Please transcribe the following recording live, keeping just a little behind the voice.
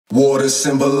Water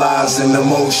symbolizing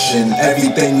emotion,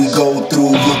 everything we go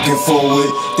through, looking forward,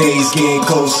 days getting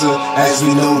closer, as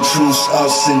we know truths,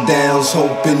 ups and downs,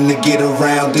 hoping to get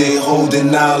around it, holding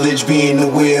knowledge, being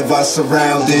aware of our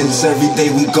surroundings, every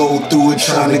day we go through it,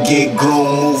 trying to get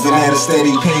grown, moving at a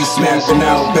steady pace, mapping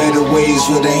out better ways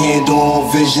with a handle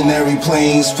on visionary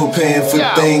planes, preparing for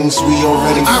things we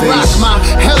already faced. I rock my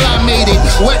hell, I made it,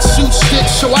 wetsuit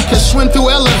stitch so I can swim through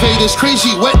elevators,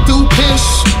 crazy wet through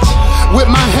piss. With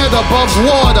my head above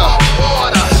water,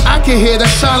 I can hear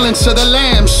the silence of the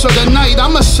lambs. So tonight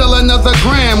I'ma sell another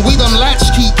gram. We them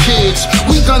latchkey kids,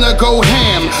 we gonna go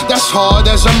ham. That's hard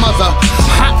as a mother.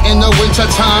 Hot in the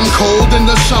wintertime, cold in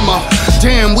the summer.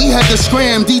 Damn, we had to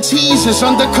scram, DTs is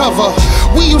undercover.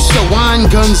 We used to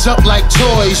wind guns up like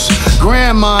toys.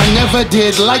 Grandma never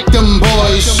did like them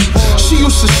boys. She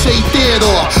used to say,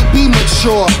 Theodore, be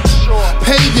mature,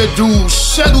 pay your dues,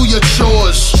 settle your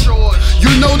chores. You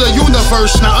know the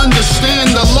universe, now understand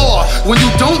the law. When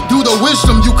you don't do the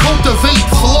wisdom, you cultivate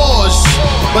flaws.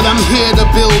 But I'm here to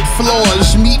build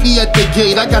floors. Meet me at the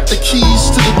gate, I got the keys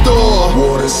to the door.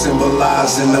 Water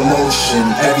symbolizing emotion,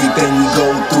 everything we go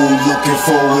through, looking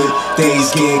forward, days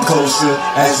getting closer,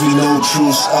 as we know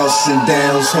truths, ups and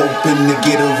downs, hoping to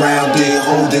get around it,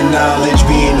 holding knowledge,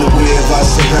 being aware of our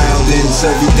surroundings.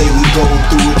 Every day we go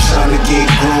through it, trying to get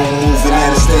grown, moving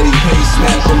at a steady pace,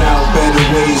 mapping out better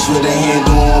ways with a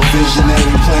handle on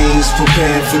visionary planes,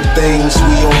 preparing for things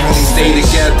we already stay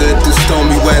together through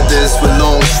stormy weathers with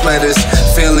long sweaters,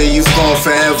 feeling you've gone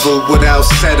forever without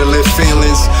settling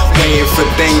feelings, waiting for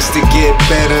things to get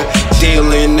better,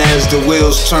 dealing as the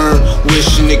wheels turn,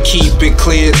 wishing to keep it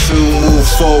clear to move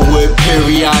forward,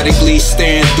 periodically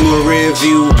staring through a rear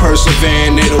view,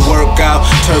 persevering it'll work out,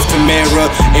 turf the mirror,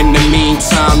 in the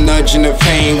meantime nudging the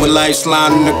pain with life's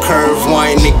lining the curve,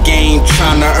 wanting the game,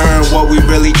 trying to earn what we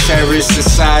really cherish,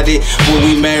 decided when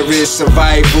we merit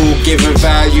survival, giving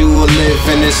value or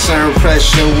living in certain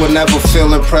pressure, will never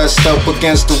feel impressed up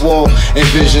against the wall,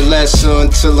 envision lesser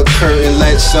until the curtain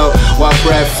lets up, while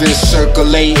breath is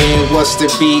circulating, what's to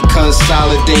be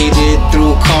consolidated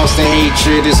through constant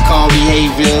hatred is calm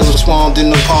behavior, swarmed in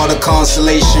the part of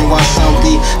consolation, while some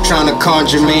be trying to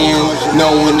conjure man,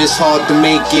 knowing it's hard to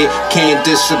make it, can't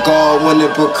disregard when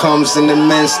it becomes an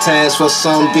immense task, while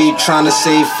some be trying to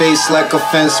save face like a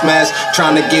fence mask,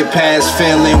 trying to get past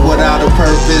feeling without a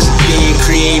purpose, being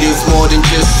creative more than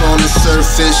just on the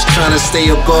surface, trying to stay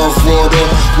above water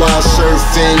while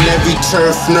surfing every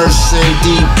turf, nursing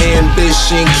deep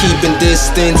ambition, keeping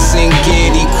distance and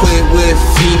get equipped with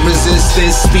heat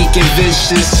resistance, speaking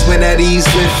vicious when at ease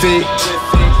with it.